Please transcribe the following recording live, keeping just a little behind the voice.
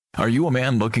Are you a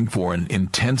man looking for an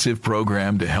intensive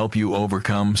program to help you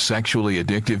overcome sexually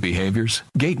addictive behaviors?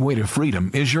 Gateway to Freedom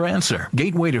is your answer.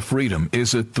 Gateway to Freedom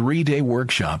is a 3-day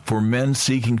workshop for men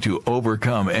seeking to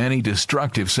overcome any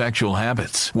destructive sexual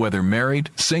habits. Whether married,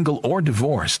 single, or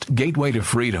divorced, Gateway to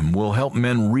Freedom will help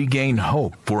men regain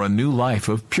hope for a new life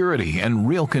of purity and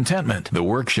real contentment. The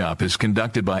workshop is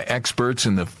conducted by experts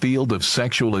in the field of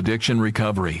sexual addiction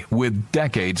recovery with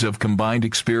decades of combined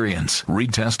experience.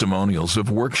 Read testimonials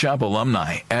of workshop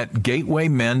alumni at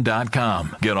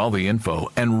gatewaymen.com. Get all the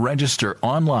info and register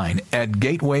online at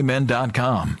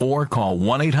gatewaymen.com or call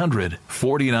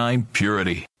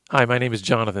 1-800-49-PURITY. Hi, my name is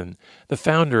Jonathan, the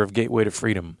founder of Gateway to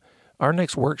Freedom. Our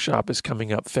next workshop is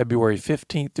coming up February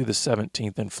 15th through the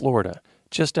 17th in Florida,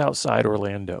 just outside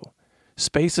Orlando.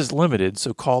 Space is limited,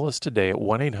 so call us today at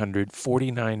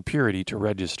 1-800-49-PURITY to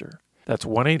register. That's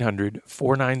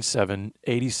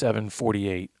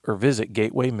 1-800-497-8748 or visit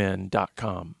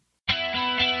gatewaymen.com.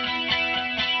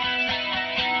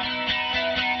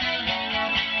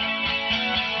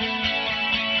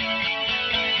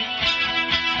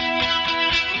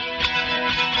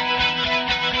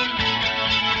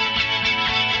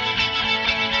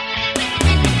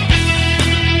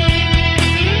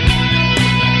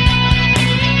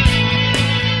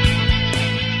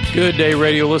 Good day,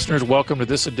 radio listeners. Welcome to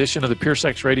this edition of the Pure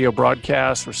Sex Radio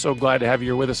broadcast. We're so glad to have you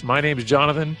here with us. My name is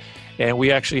Jonathan, and we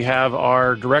actually have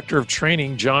our Director of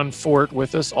Training, John Fort,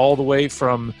 with us all the way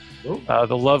from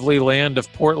the lovely land of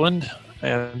Portland.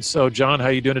 And so, John, how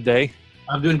are you doing today?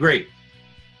 I'm doing great.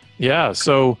 Yeah,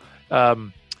 so I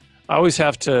always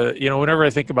have to, whenever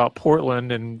I think about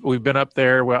Portland, and we've been up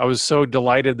there, I was so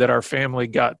delighted that our family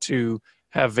got to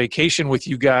have vacation with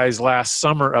you guys last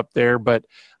summer up there, but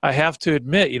I have to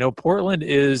admit, Portland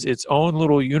is its own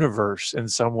little universe in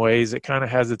some ways. It kind of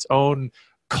has its own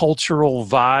cultural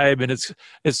vibe, and it's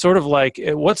sort of like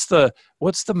what's the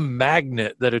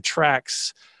magnet that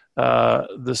attracts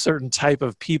the certain type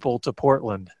of people to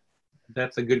Portland?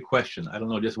 That's a good question. I don't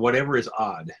know, just whatever is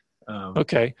odd.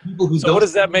 Okay. So what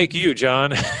does that make you,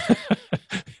 John?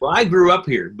 Well, I grew up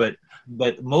here, but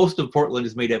most of Portland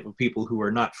is made up of people who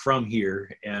are not from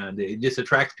here, and it just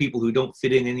attracts people who don't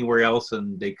fit in anywhere else,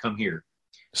 and they come here.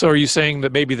 So are you saying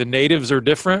that maybe the natives are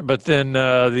different, but then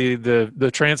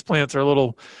the transplants are a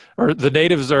little, or the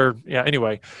natives are,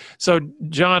 anyway. So,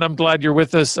 John, I'm glad you're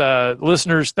with us.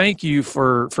 Listeners, thank you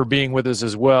for being with us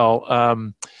as well.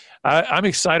 I'm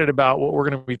excited about what we're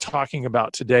going to be talking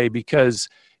about today because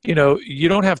you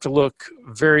don't have to look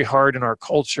very hard in our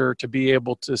culture to be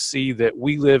able to see that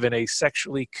we live in a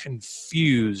sexually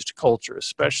confused culture,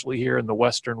 especially here in the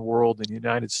Western world in the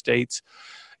United States.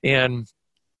 And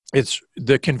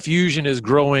the confusion is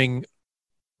growing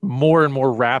more and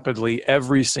more rapidly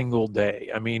every single day.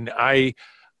 I mean,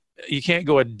 you can't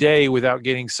go a day without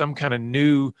getting some kind of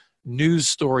new news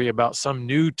story about some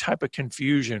new type of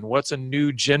confusion. What's a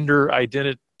new gender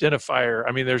identifier?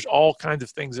 I mean, there's all kinds of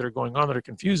things that are going on that are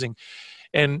confusing.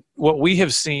 And what we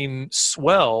have seen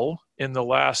swell in the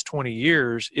last 20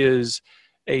 years is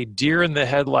a deer in the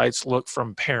headlights look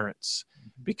from parents.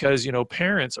 Because,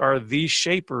 parents are the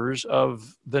shapers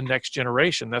of the next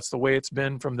generation. That's the way it's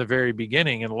been from the very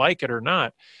beginning. And like it or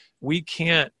not, we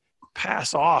can't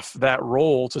pass off that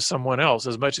role to someone else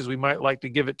as much as we might like to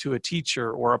give it to a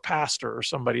teacher or a pastor or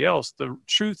somebody else. The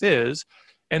truth is,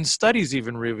 and studies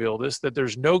even reveal this, that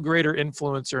there's no greater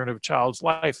influencer in a child's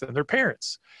life than their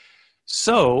parents.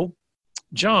 So,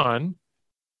 John,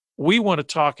 we want to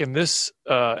talk in this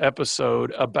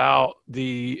episode about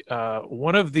the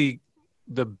one of the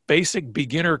basic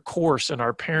beginner course in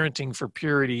our Parenting for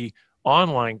Purity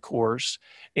online course,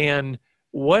 and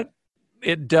what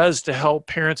it does to help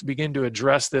parents begin to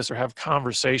address this or have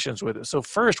conversations with it. So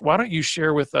first, why don't you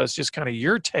share with us just kind of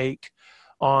your take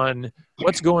on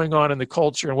what's going on in the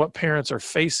culture and what parents are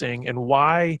facing and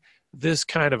why this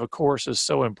kind of a course is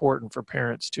so important for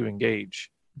parents to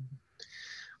engage?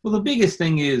 Well, the biggest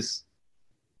thing is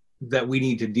that we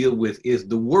need to deal with is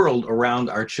the world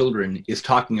around our children is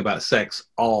talking about sex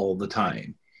all the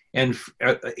time. And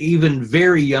even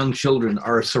very young children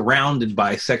are surrounded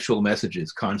by sexual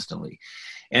messages constantly.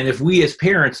 And if we as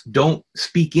parents don't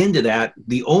speak into that,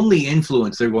 the only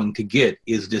influence they're going to get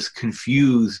is this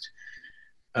confused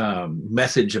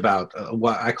message about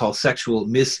what I call sexual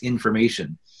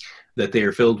misinformation that they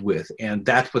are filled with. And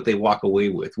that's what they walk away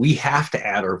with. We have to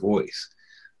add our voice.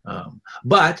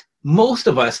 But most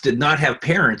of us did not have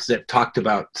parents that talked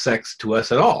about sex to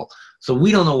us at all. So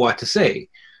we don't know what to say.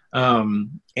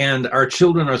 And our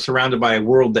children are surrounded by a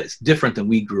world that's different than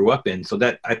we grew up in. So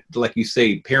that, like you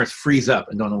say, parents freeze up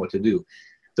and don't know what to do.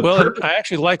 Well, I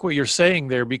actually like what you're saying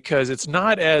there, because it's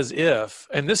not as if,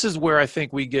 and this is where I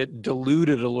think we get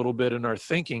diluted a little bit in our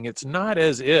thinking. It's not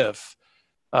as if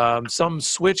some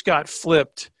switch got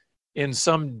flipped in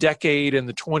some decade in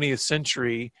the 20th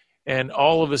century, and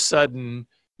all of a sudden,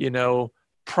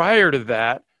 prior to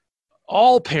that,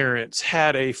 all parents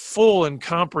had a full and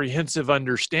comprehensive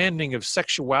understanding of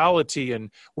sexuality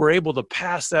and were able to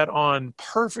pass that on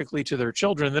perfectly to their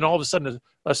children. And then all of a sudden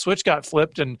a switch got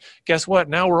flipped, and guess what?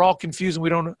 Now we're all confused, and we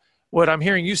don't. What I'm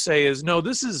hearing you say is, no,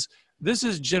 this is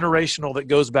generational, that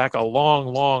goes back a long,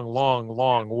 long, long,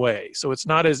 long way. So it's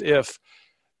not as if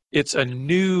it's a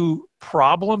new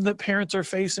problem that parents are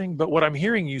facing, but what I'm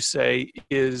hearing you say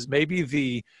is maybe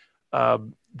the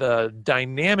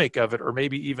dynamic of it, or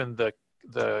maybe even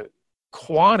the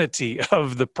quantity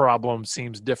of the problem,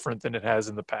 seems different than it has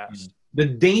in the past. The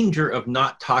danger of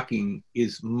not talking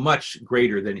is much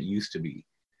greater than it used to be,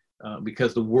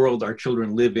 because the world our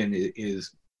children live in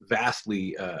is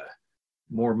vastly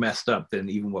more messed up than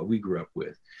even what we grew up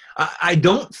with. I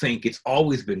don't think it's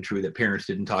always been true that parents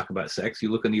didn't talk about sex.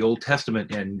 You look in the Old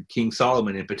Testament, and King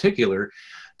Solomon in particular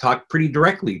talked pretty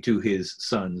directly to his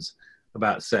sons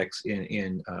about sex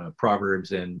in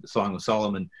Proverbs and Song of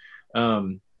Solomon.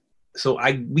 So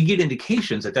we get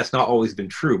indications that that's not always been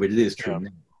true, but it is true now.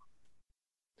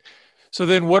 So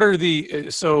then what are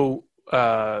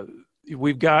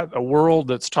we've got a world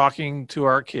that's talking to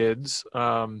our kids.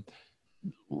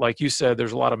 Like you said,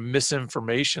 there's a lot of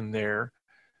misinformation there.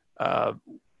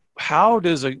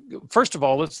 First of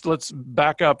all, let's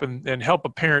back up and help a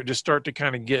parent just start to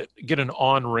kind of get an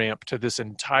on-ramp to this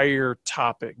entire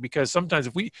topic, because sometimes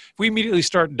if we immediately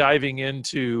start diving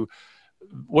into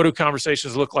what do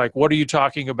conversations look like, what are you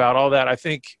talking about, all that, I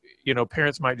think,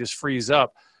 parents might just freeze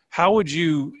up. How would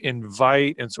you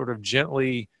invite and sort of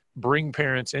gently bring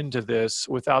parents into this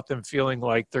without them feeling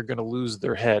like they're going to lose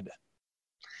their head?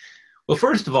 Well,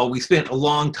 first of all, we spent a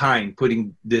long time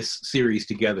putting this series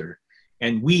together.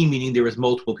 And we, meaning there was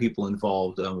multiple people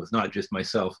involved, it was not just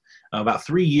myself. About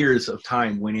 3 years of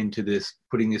time went into this,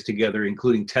 putting this together,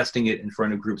 including testing it in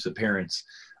front of groups of parents.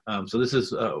 So this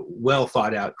is a well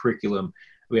thought out curriculum.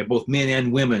 We have both men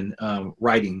and women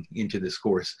writing into this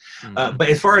course. Mm-hmm. But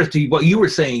as far as to what you were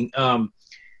saying,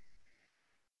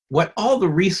 what all the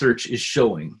research is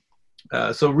showing.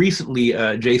 So recently,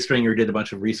 Jay Stringer did a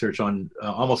bunch of research on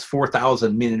almost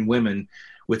 4,000 men and women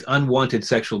with unwanted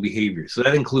sexual behavior. So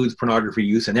that includes pornography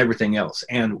use and everything else,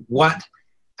 and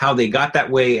how they got that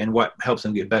way and what helps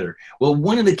them get better. Well,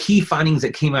 one of the key findings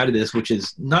that came out of this, which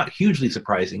is not hugely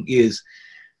surprising, is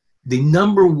the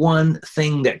number one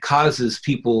thing that causes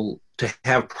people to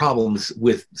have problems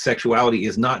with sexuality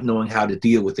is not knowing how to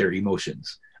deal with their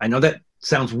emotions. I know that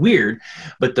sounds weird,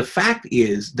 but the fact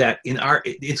is that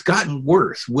it's gotten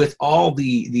worse with all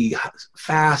the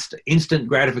fast, instant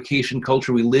gratification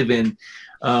culture we live in.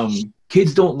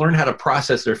 Kids don't learn how to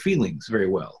process their feelings very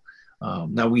well.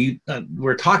 Now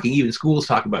we're talking, even schools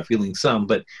talk about feeling some,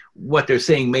 but what they're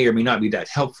saying may or may not be that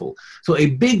helpful. So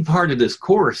a big part of this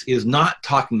course is not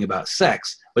talking about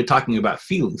sex, but talking about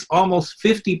feelings. Almost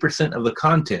 50% of the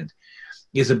content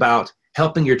is about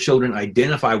helping your children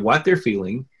identify what they're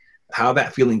feeling, how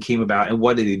that feeling came about, and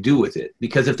what do they do with it.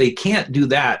 Because if they can't do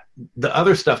that, the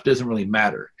other stuff doesn't really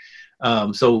matter.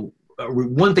 So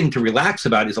one thing to relax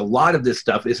about is a lot of this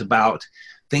stuff is about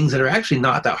things that are actually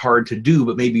not that hard to do,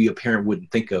 but maybe a parent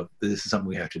wouldn't think of this is something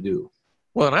we have to do.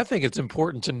 Well, and I think it's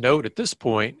important to note at this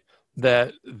point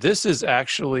that this is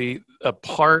actually a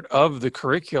part of the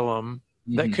curriculum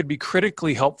that could be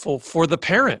critically helpful for the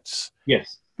parents.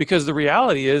 Yes. Because the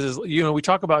reality is, we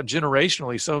talk about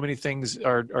generationally, so many things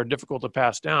are difficult to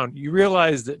pass down. You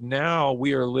realize that now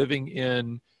we are living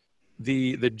in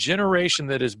the generation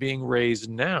that is being raised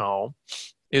now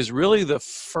is really the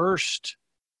first.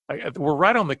 We're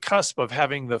right on the cusp of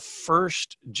having the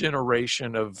first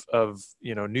generation of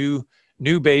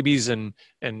new babies and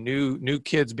new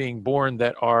kids being born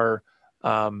that are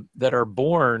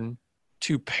born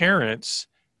to parents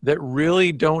that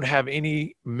really don't have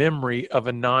any memory of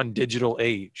a non-digital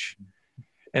age.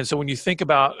 And so when you think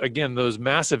about, again, those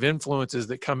massive influences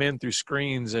that come in through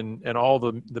screens and all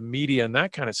the media and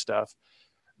that kind of stuff,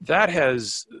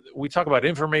 we talk about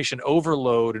information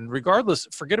overload, and regardless,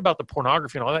 forget about the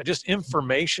pornography and all that, just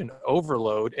information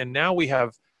overload. And now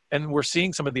we're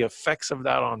seeing some of the effects of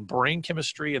that on brain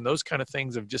chemistry and those kind of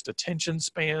things, of just attention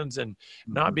spans and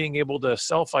not being able to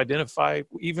self-identify,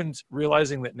 even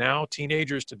realizing that now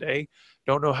teenagers today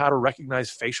don't know how to recognize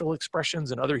facial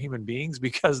expressions in other human beings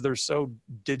because they're so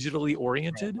digitally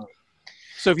oriented.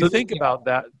 So if you think about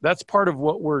that, that's part of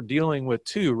what we're dealing with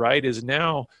too, right? Is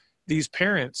now these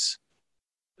parents,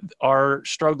 are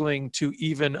struggling to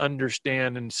even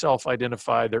understand and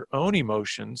self-identify their own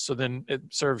emotions. So then it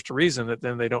serves to reason that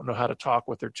then they don't know how to talk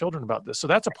with their children about this. So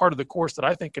that's a part of the course that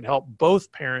I think can help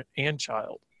both parent and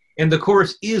child. And the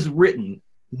course is written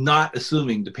not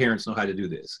assuming the parents know how to do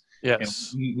this.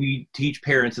 Yes. And we teach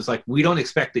parents, it's like, we don't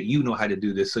expect that you know how to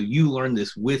do this, so you learn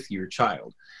this with your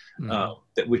child,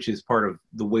 which is part of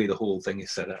the way the whole thing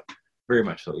is set up. Very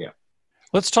much so, yeah.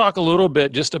 Let's talk a little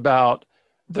bit just about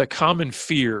the common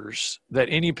fears that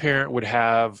any parent would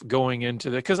have going into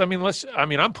the, because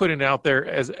I'm putting it out there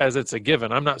as it's a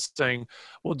given. I'm not saying,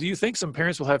 well, do you think some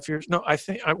parents will have fears? No,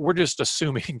 we're just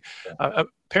assuming.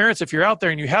 Parents, if you're out there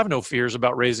and you have no fears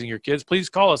about raising your kids, please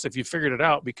call us if you figured it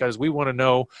out, because we want to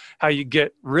know how you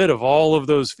get rid of all of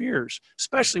those fears,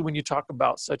 especially when you talk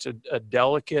about such a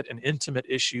delicate and intimate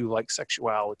issue like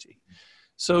sexuality.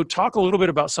 So talk a little bit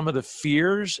about some of the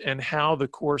fears and how the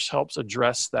course helps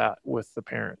address that with the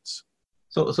parents.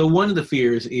 So one of the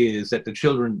fears is that the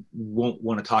children won't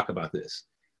want to talk about this.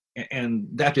 And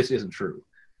that just isn't true.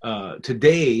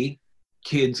 Today,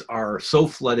 kids are so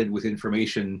flooded with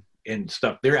information and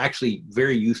stuff. They're actually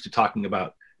very used to talking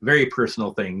about very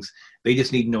personal things. They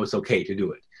just need to know it's okay to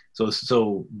do it.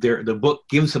 So the book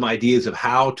gives some ideas of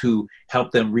how to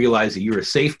help them realize that you're a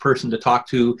safe person to talk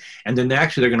to, and then they're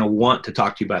going to want to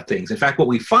talk to you about things. In fact, what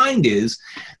we find is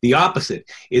the opposite,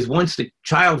 is once the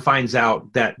child finds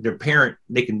out that their parent,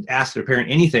 they can ask their parent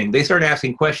anything, they start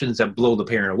asking questions that blow the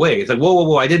parent away. It's like,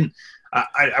 whoa,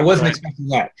 I wasn't expecting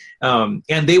that.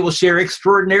 And they will share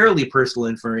extraordinarily personal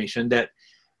information that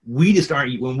we just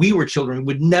aren't, when we were children, we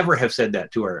would never have said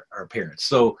that to our parents.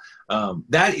 So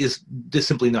that is just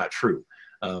simply not true.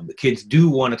 The kids do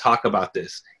want to talk about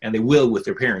this, and they will with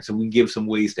their parents, and we give some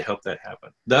ways to help that happen.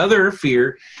 The other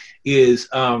fear is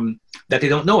that they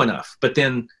don't know enough, but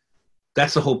then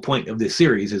that's the whole point of this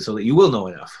series, is so that you will know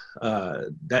enough.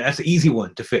 That's an easy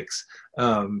one to fix.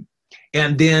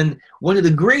 And then one of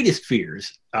the greatest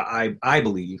fears, I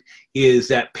believe, is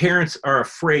that parents are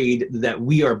afraid that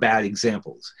we are bad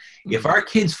examples. Mm-hmm. If our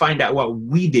kids find out what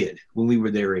we did when we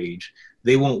were their age,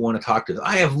 they won't want to talk to us.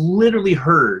 I have literally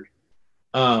heard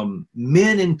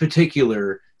men in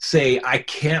particular say, I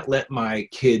can't let my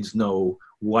kids know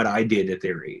what I did at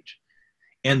their age.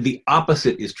 And the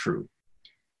opposite is true.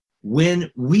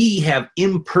 When we have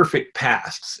imperfect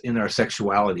pasts in our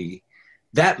sexuality,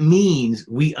 that means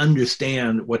we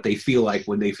understand what they feel like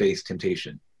when they face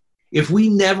temptation. If we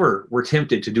never were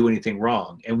tempted to do anything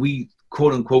wrong, and we,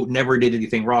 quote unquote, never did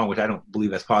anything wrong, which I don't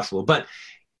believe that's possible, but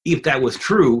if that was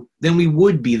true, then we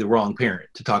would be the wrong parent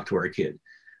to talk to our kid.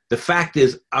 The fact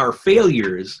is, our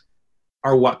failures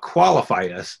are what qualify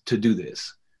us to do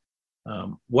this.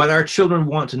 What our children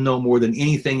want to know more than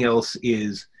anything else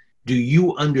is, do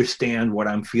you understand what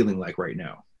I'm feeling like right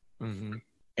now? Mm-hmm.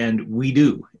 And we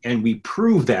do. And we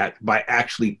prove that by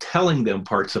actually telling them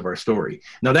parts of our story.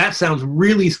 Now, that sounds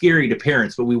really scary to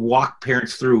parents, but we walk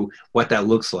parents through what that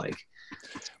looks like.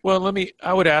 Well,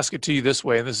 I would ask it to you this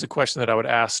way, and this is a question that I would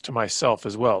ask to myself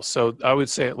as well. So I would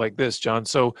say it like this, John.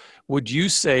 So would you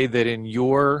say that in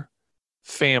your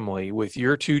family with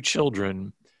your two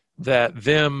children, that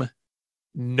them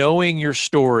knowing your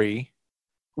story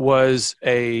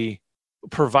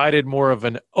provided more of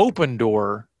an open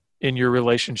door in your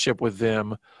relationship with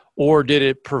them, or did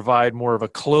it provide more of a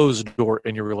closed door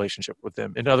in your relationship with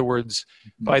them? In other words,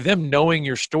 by them knowing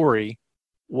your story,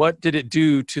 what did it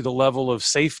do to the level of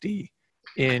safety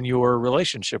in your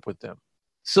relationship with them?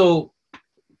 So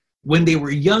when they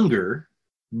were younger,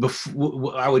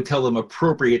 I would tell them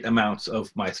appropriate amounts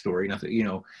of my story,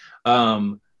 nothing,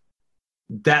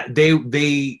 that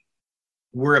they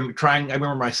were trying. I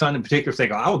remember my son in particular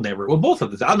saying, I'll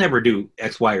never do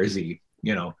X, Y, or Z.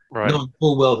 Right. Knowing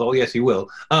full well, oh yes, he will.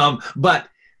 But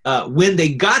when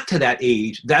they got to that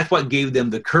age, that's what gave them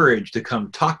the courage to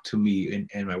come talk to me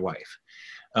and my wife.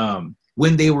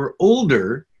 When they were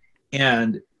older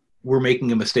and were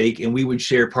making a mistake, and we would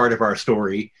share part of our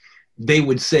story, they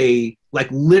would say, like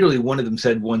literally, one of them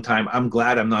said one time, "I'm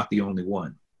glad I'm not the only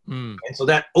one." And so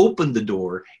that opened the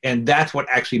door, and that's what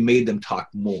actually made them talk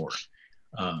more.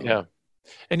 Yeah.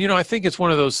 And, I think it's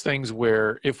one of those things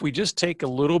where if we just take a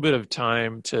little bit of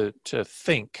time to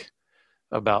think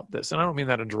about this, and I don't mean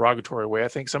that in a derogatory way. I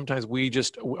think sometimes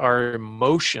our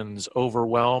emotions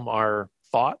overwhelm our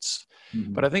thoughts.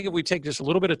 Mm-hmm. But I think if we take just a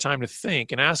little bit of time to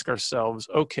think and ask ourselves,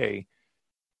 okay,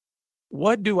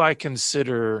 what do I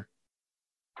consider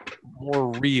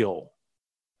more real?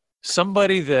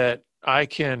 Somebody that I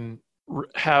can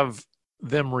have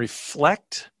them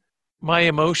reflect my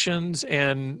emotions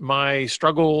and my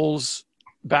struggles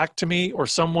back to me, or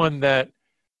someone that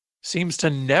seems to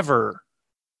never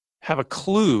have a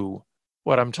clue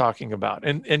what I'm talking about,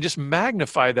 and just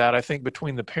magnify that, I think,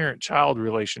 between the parent-child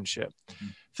relationship. Mm-hmm.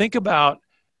 Think about,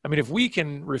 I mean, if we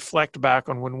can reflect back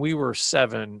on when we were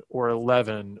 7 or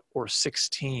 11 or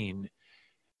 16,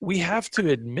 we have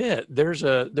to admit there's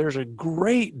a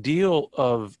great deal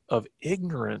of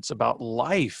ignorance about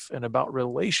life and about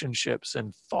relationships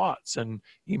and thoughts and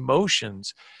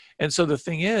emotions. And so the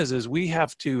thing is we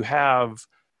have to have,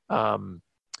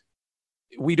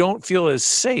 we don't feel as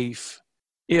safe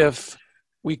if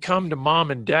we come to mom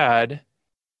and dad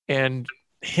and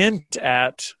hint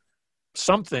at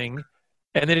something,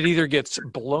 and then it either gets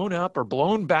blown up or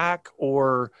blown back,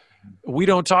 or we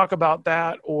don't talk about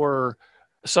that, or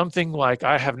something like,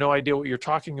 I have no idea what you're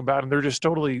talking about, and they're just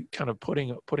totally kind of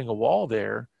putting a wall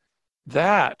there.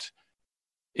 That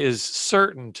is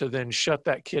certain to then shut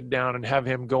that kid down and have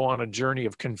him go on a journey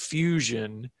of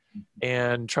confusion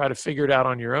and try to figure it out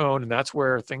on your own. And that's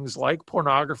where things like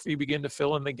pornography begin to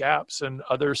fill in the gaps, and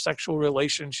other sexual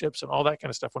relationships and all that kind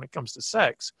of stuff when it comes to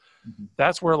sex. Mm-hmm.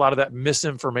 That's where a lot of that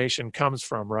misinformation comes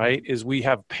from, right? Is we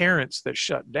have parents that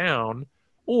shut down,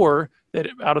 or that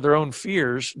out of their own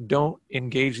fears don't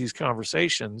engage these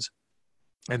conversations.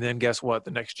 And then guess what?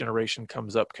 The next generation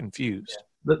comes up confused.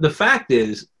 The fact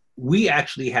is, we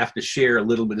actually have to share a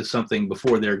little bit of something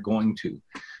before they're going to.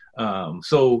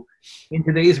 So in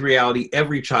today's reality,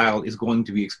 every child is going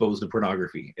to be exposed to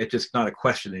pornography. It's just not a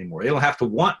question anymore. They don't have to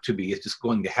want to be. It's just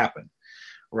going to happen,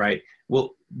 right?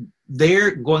 Well,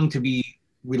 they're going to be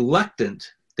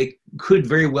reluctant. They could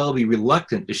very well be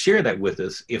reluctant to share that with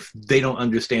us if they don't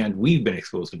understand we've been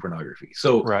exposed to pornography.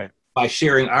 So right. By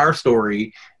sharing our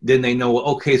story, then they know,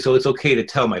 okay, so it's okay to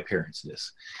tell my parents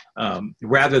this.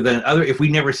 Rather than if we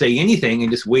never say anything and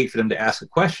just wait for them to ask a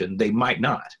question, they might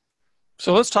not.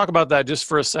 So let's talk about that just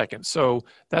for a second. So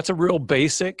that's a real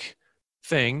basic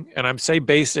thing. And I'm saying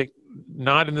basic,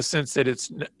 not in the sense that it's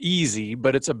easy,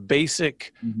 but it's a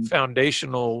basic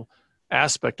foundational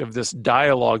aspect of this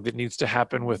dialogue that needs to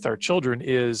happen with our children.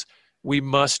 Is we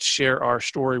must share our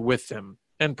story with them,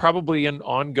 and probably in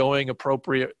ongoing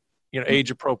appropriate,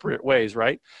 age appropriate ways,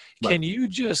 right? Can you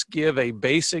just give a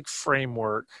basic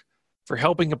framework for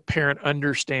helping a parent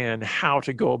understand how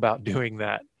to go about doing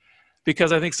that?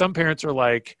 Because I think some parents are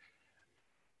like,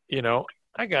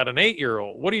 I got an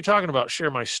 8-year-old. What are you talking about?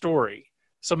 Share my story.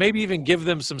 So maybe even give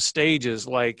them some stages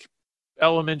like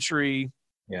elementary,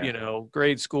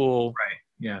 grade school. Right.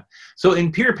 Yeah. So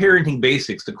in Peer Parenting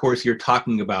Basics, the course you're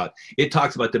talking about, it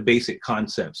talks about the basic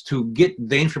concepts. To get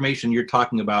the information you're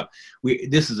talking about,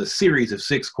 this is a series of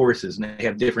 6 courses, and they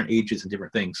have different ages and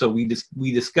different things. So we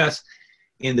discuss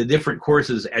in the different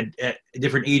courses at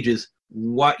different ages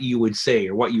what you would say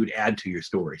or what you would add to your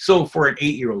story. So for an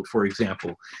 8-year-old, for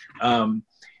example,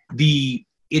 it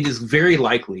is very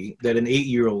likely that an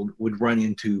 8-year-old would run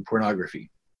into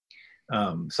pornography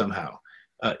somehow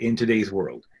in today's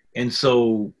world. And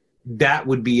so that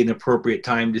would be an appropriate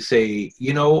time to say,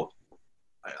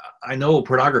 I know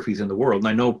pornography is in the world, and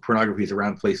I know pornography is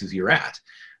around places you're at.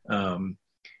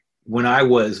 When I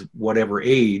was whatever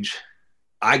age,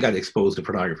 I got exposed to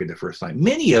pornography the first time.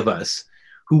 Many of us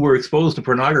who were exposed to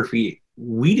pornography,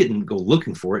 we didn't go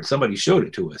looking for it. Somebody showed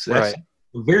it to us. That's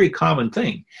a very common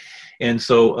thing. And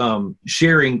so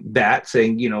sharing that,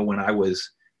 saying, when I was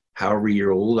however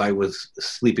year old, I was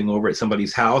sleeping over at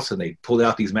somebody's house and they pulled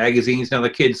out these magazines. Now the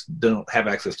kids don't have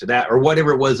access to that, or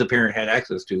whatever it was the parent had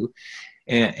access to.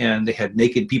 And they had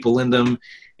naked people in them.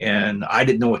 And I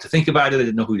didn't know what to think about it. I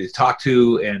didn't know who to talk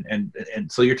to.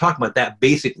 And so you're talking about that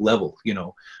basic level,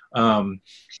 to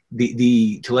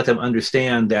let them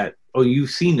understand that, oh, you've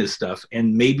seen this stuff,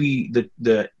 and maybe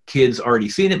the kids already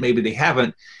seen it, maybe they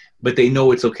haven't, but they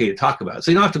know it's okay to talk about it.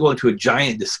 So you don't have to go into a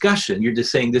giant discussion. You're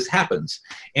just saying this happens.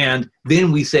 And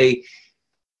then we say,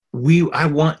 I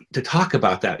want to talk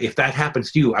about that. If that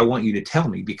happens to you, I want you to tell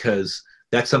me, because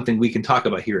that's something we can talk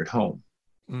about here at home.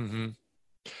 Mm-hmm.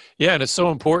 Yeah, and it's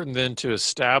so important then to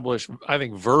establish, I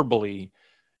think, verbally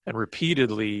and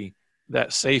repeatedly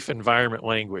that safe environment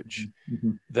language,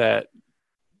 that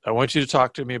I want you to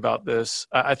talk to me about this.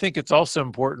 I think it's also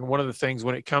important, one of the things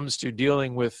when it comes to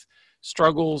dealing with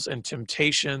struggles and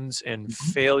temptations and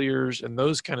failures and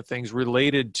those kind of things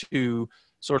related to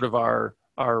sort of our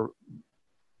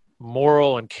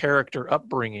moral and character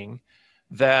upbringing,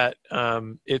 that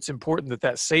it's important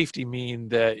that safety mean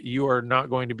that you are not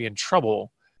going to be in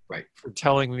trouble for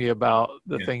telling me about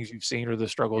the things you've seen or the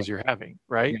struggles you're having,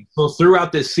 right? So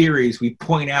throughout this series, we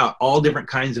point out all different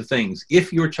kinds of things.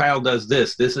 If your child does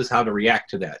this is how to react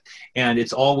to that. And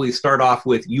it's always start off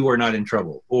with, you are not in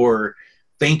trouble, or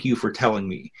thank you for telling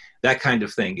me. That kind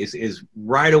of thing is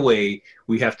right away.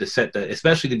 We have to set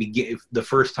especially to begin, the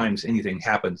first times anything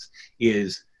happens,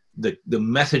 is the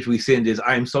message we send is,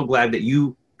 I am so glad that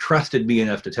you trusted me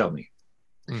enough to tell me.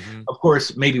 Mm-hmm. Of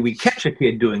course, maybe we catch a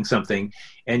kid doing something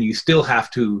and you still have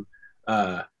to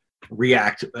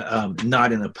react,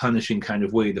 not in a punishing kind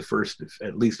of way, especially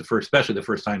the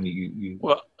first time you.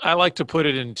 Well, I like to put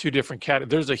it in two different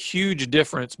categories. There's a huge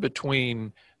difference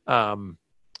between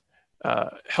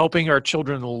helping our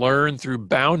children learn through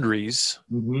boundaries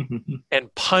mm-hmm.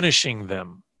 and punishing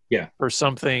them for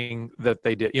something that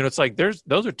they did. It's like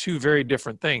those are two very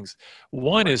different things.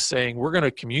 One is saying we're going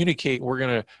to communicate, we're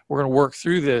going to work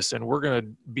through this, and we're going to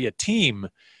be a team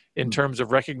in terms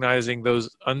of recognizing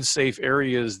those unsafe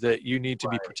areas that you need to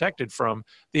be protected from.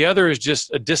 The other is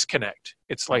just a disconnect.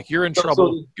 It's like, you're in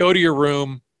trouble, go to your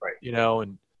room,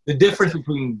 and the difference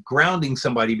between grounding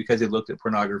somebody because they looked at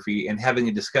pornography and having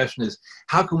a discussion is,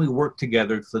 how can we work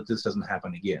together so that this doesn't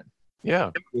happen again?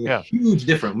 Yeah. Huge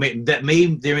difference. There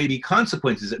may be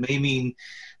consequences. It may mean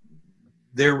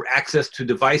their access to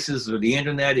devices or the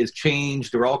internet is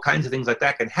changed, or all kinds of things like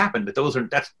that can happen. But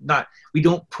we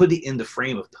don't put it in the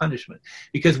frame of punishment,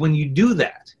 because when you do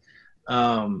that,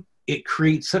 it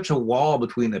creates such a wall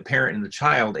between the parent and the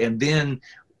child. And then,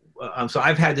 so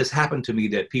I've had this happen to me,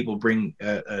 that people bring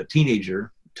a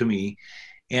teenager to me,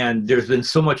 and there's been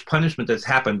so much punishment that's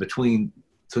happened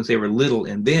since they were little,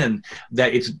 and then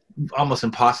that it's almost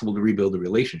impossible to rebuild the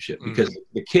relationship, because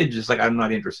the kid's just like, I'm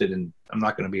not interested in, I'm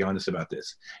not going to be honest about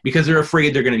this, because they're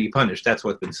afraid they're going to be punished. That's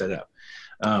what's been set up.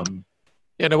 Now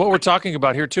what we're talking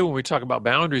about here too, when we talk about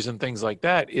boundaries and things like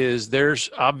that, is there's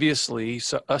obviously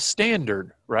a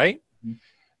standard, right? Mm-hmm.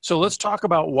 So let's talk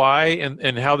about why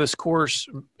and how this course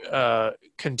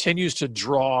continues to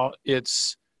draw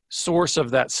its source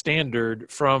of that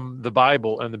standard from the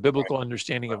Bible and the biblical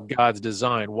understanding of God's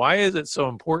design. Why is it so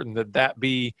important that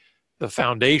be the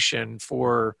foundation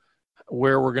for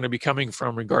where we're going to be coming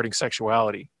from regarding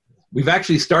sexuality? We've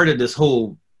actually started this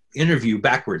whole interview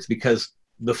backwards, because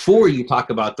before you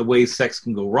talk about the ways sex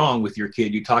can go wrong with your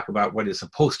kid, you talk about what it's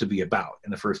supposed to be about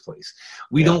in the first place.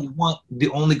 We don't want the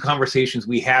only conversations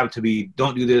we have to be,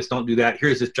 don't do this, don't do that.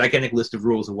 Here's this gigantic list of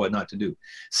rules of what not to do.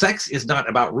 Sex is not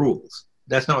about rules.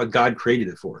 That's not what God created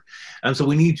it for. And so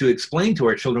we need to explain to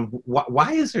our children,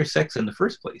 why is there sex in the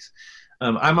first place?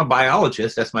 I'm a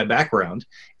biologist, that's my background.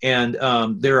 And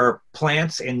there are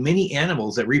plants and many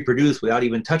animals that reproduce without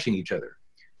even touching each other.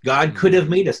 God could have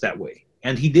made us that way,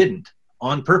 and he didn't,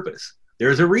 on purpose.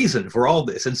 There's a reason for all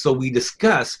this. And so we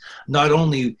discuss not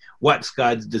only what's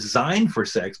God's design for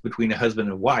sex between a husband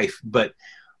and wife, but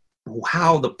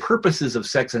how the purposes of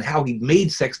sex and how he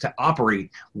made sex to operate,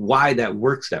 why that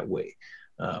works that way.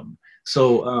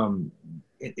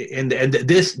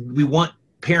 This, we want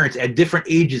parents at different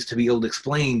ages to be able to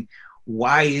explain,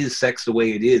 why is sex the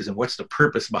way it is and what's the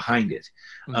purpose behind it.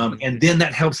 And then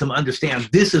that helps them understand,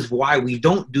 this is why we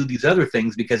don't do these other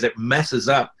things, because it messes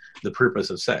up the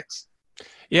purpose of sex.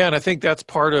 Yeah, and I think that's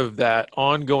part of that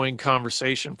ongoing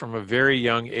conversation from a very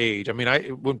young age. I mean,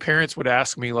 when parents would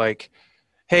ask me like,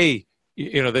 hey,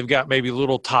 they've got maybe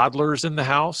little toddlers in the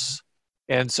house,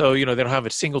 and so, they don't have a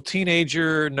single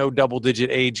teenager, no double-digit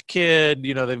age kid.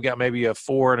 They've got maybe a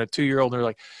 4 and a 2-year-old. And they're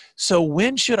like, so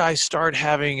when should I start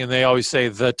having, and they always say,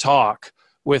 the talk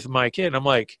with my kid? And I'm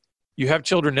like, you have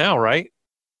children now, right?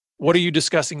 What are you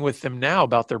discussing with them now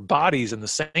about their bodies and the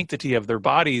sanctity of their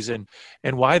bodies and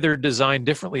why they're designed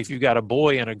differently if you've got a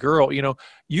boy and a girl?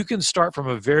 You can start from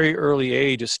a very early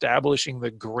age establishing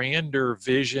the grander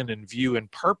vision and view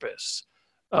and purpose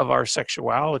of our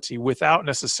sexuality without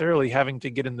necessarily having to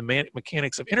get in the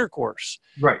mechanics of intercourse.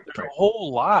 Right. There's a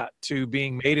whole lot to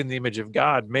being made in the image of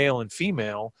God, male and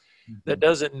female, that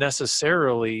doesn't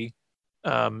necessarily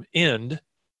end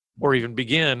or even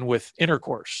begin with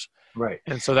intercourse. Right.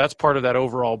 And so that's part of that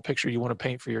overall picture you want to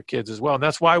paint for your kids as well. And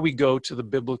that's why we go to the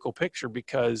biblical picture,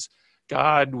 because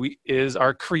God is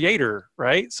our creator,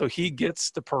 right? So he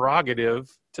gets the prerogative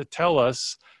to tell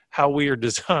us how we are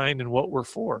designed and what we're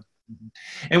for.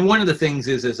 And one of the things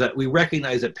is that we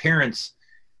recognize that parents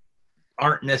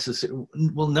aren't necessarily,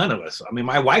 well, none of us. I mean,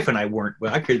 my wife and I weren't,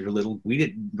 when our kids were little, we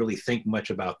didn't really think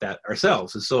much about that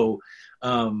ourselves. And so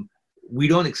we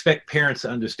don't expect parents to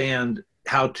understand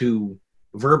how to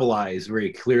verbalize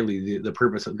very clearly the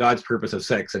purpose of God's purpose of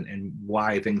sex and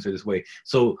why things are this way.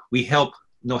 So we help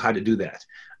know how to do that.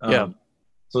 I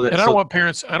don't want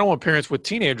parents with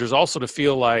teenagers also to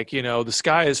feel like, the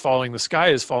sky is falling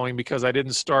because I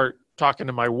didn't start talking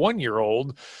to my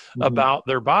 1-year-old about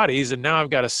their bodies. And now I've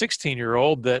got a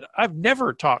 16-year-old that I've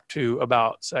never talked to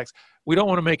about sex. We don't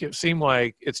want to make it seem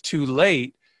like it's too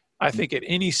late. I think at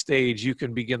any stage you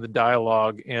can begin the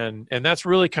dialogue, and that's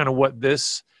really kind of what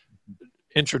this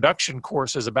introduction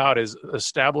course is about, is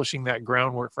establishing that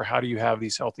groundwork for how do you have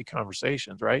these healthy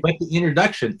conversations, right? But the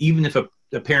introduction, even if a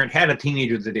parent had a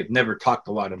teenager that they've never talked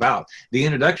a lot about, the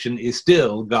introduction is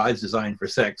still God's design for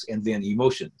sex and then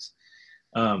emotions,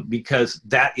 because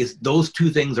those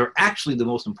two things are actually the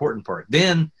most important part.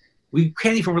 Then we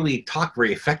can't even really talk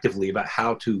very effectively about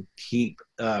how to keep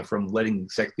from letting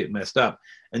sex get messed up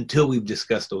until we've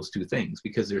discussed those two things,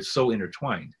 because they're so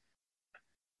intertwined.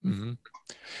 Mm-hmm.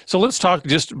 So let's talk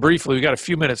just briefly, we got a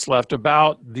few minutes left,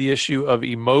 about the issue of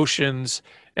emotions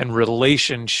and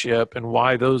relationship and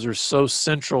why those are so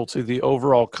central to the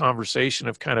overall conversation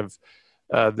of kind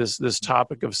of this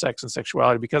topic of sex and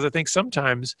sexuality. Because I think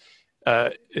sometimes,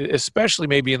 especially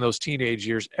maybe in those teenage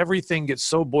years, everything gets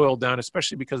so boiled down,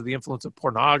 especially because of the influence of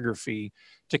pornography,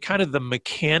 to kind of the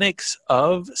mechanics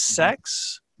of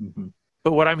sex. Mm-hmm.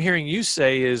 But what I'm hearing you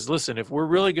say is, listen, if we're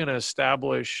really going to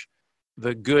establish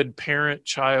the good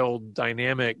parent-child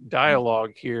dynamic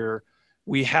dialogue here,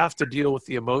 we have to deal with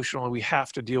the emotional and we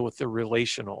have to deal with the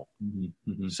relational.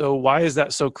 Mm-hmm. Mm-hmm. So why is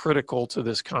that so critical to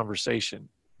this conversation?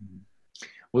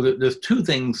 Well, there's two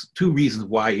reasons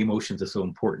why emotions are so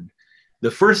important. The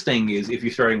first thing is, if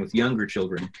you're starting with younger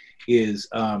children, is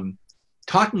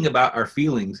talking about our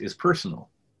feelings is personal.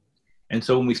 And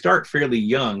so when we start fairly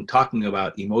young talking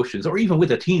about emotions, or even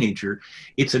with a teenager,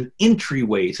 it's an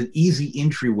entryway. It's an easy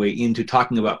entryway into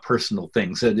talking about personal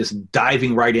things. So just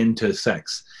diving right into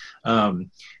sex.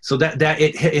 So that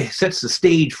it sets the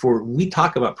stage for, we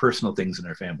talk about personal things in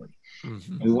our family.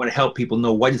 Mm-hmm. And we want to help people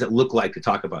know, what does it look like to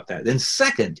talk about that? Then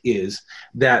second is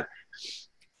that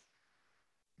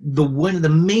one of the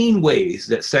main ways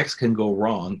that sex can go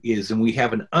wrong is when we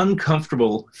have an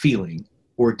uncomfortable feeling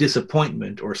or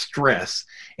disappointment or stress,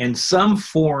 and some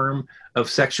form of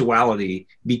sexuality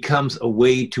becomes a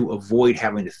way to avoid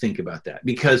having to think about that.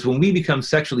 Because when we become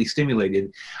sexually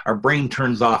stimulated, our brain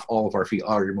turns off all of our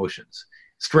emotions.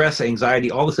 Stress,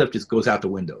 anxiety, all the stuff just goes out the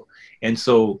window. And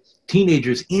so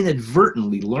teenagers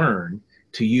inadvertently learn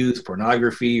to use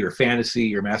pornography or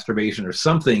fantasy or masturbation or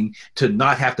something to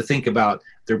not have to think about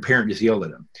their parent just yelled at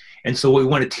them. And so what we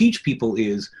want to teach people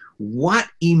is, what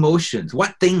emotions,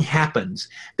 what thing happens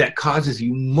that causes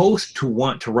you most to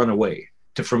want to run away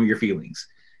from your feelings?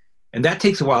 And that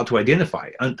takes a while to identify.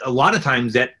 A lot of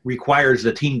times that requires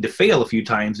the teen to fail a few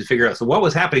times to figure out, so what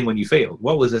was happening when you failed?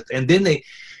 What was it? And then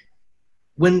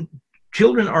when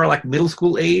children are like middle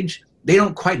school age, they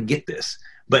don't quite get this.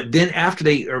 But then after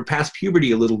they are past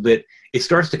puberty a little bit, it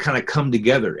starts to kind of come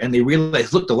together, and they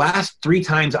realize, look, the last 3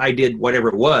 times I did whatever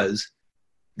it was,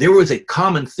 there was a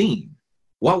common theme.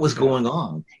 What was going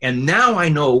on? And now I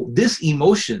know this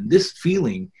emotion, this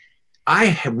feeling,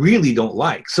 I really don't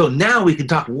like. So now we can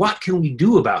talk, what can we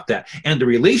do about that? And the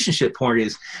relationship part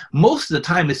is, most of the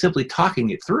time, it's simply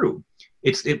talking it through.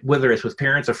 Whether it's with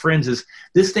parents or friends, is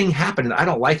this thing happened and I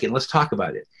don't like it, and let's talk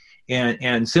about it.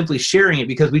 And simply sharing it,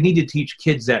 because we need to teach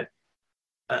kids that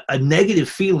a negative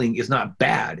feeling is not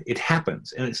bad. It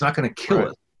happens, and it's not going to kill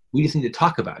us. We just need to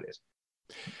talk about it.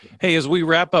 Hey, as we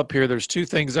wrap up here, there's 2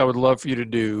 things I would love for you to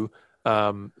do.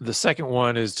 The second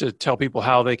one is to tell people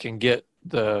how they can get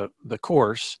the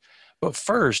course. But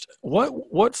first,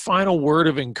 what final word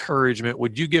of encouragement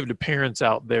would you give to parents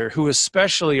out there who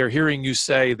especially are hearing you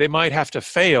say they might have to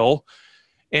fail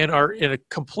and are in a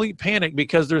complete panic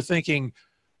because they're thinking,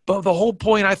 but the whole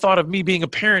point I thought of me being a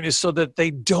parent is so that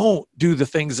they don't do the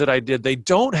things that I did. They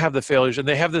don't have the failures, and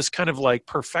they have this kind of like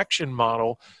perfection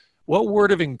model. What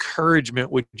word of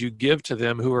encouragement would you give to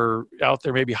them who are out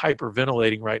there maybe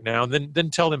hyperventilating right now, and then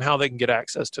tell them how they can get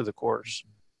access to the course?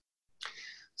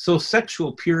 So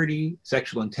sexual purity,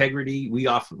 sexual integrity,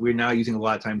 we're now using a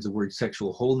lot of times the word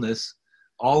sexual wholeness.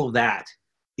 All of that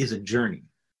is a journey.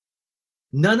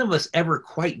 None of us ever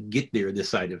quite get there this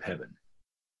side of heaven,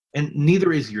 and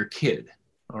neither is your kid.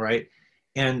 All right,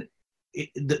 and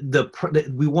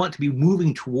we want to be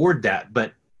moving toward that,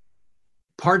 but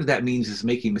part of that means is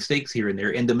making mistakes here and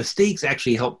there, and the mistakes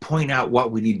actually help point out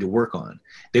what we need to work on.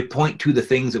 They point to the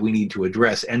things that we need to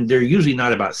address, and they're usually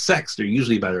not about sex. They're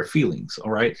usually about our feelings.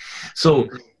 All right, so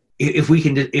if we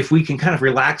can kind of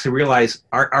relax and realize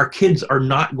our kids are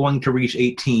not going to reach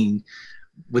 18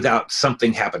 without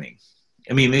something happening.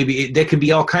 I mean, maybe there could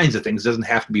be all kinds of things. It doesn't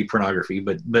have to be pornography,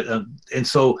 but and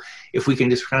so if we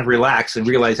can just kind of relax and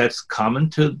realize that's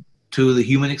common to the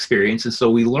human experience, and so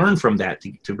we learn from that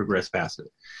to progress past it.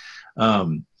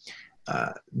 I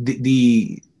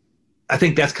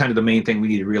think that's kind of the main thing we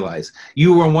need to realize.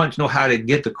 You want to know how to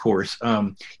get the course.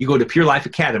 You go to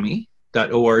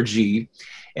purelifeacademy.org,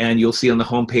 and you'll see on the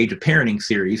homepage a parenting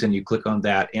series, and you click on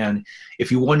that. And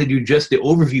if you want to do just the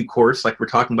overview course, like we're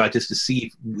talking about, just to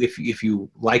see if you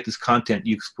like this content,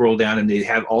 you scroll down and they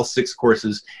have all 6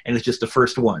 courses, and it's just the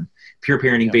first one, Pure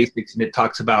Parenting Basics, and it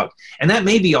talks about, and that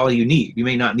may be all you need. You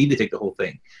may not need to take the whole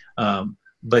thing.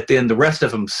 But then the rest of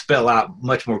them spell out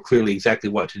much more clearly exactly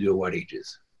what to do at what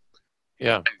ages.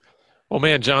 Yeah. Well,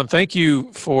 man, John, thank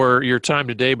you for your time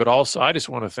today, but also I just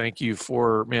want to thank you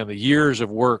for, man, the years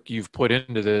of work you've put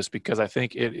into this, because I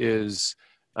think it is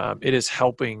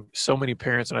helping so many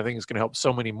parents, and I think it's going to help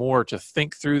so many more to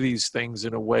think through these things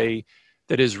in a way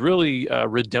that is really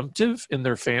redemptive in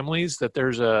their families, that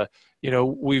there's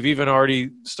we've even already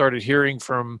started hearing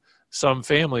from some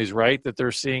families, right, that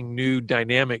they're seeing new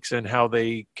dynamics in how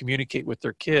they communicate with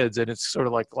their kids. And it's sort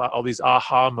of like all these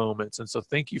aha moments. And so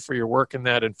thank you for your work in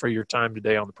that and for your time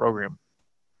today on the program.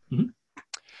 Mm-hmm.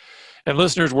 And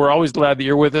listeners, we're always glad that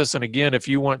you're with us. And again, if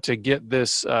you want to get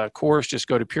this course, just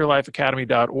go to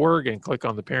purelifeacademy.org and click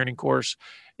on the parenting course.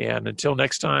 And until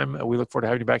next time, we look forward to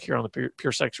having you back here on the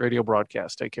Pure Sex Radio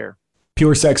broadcast. Take care.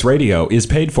 Pure Sex Radio is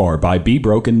paid for by Be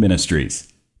Broken Ministries.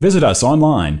 Visit us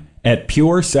online at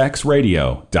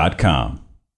puresexradio.com.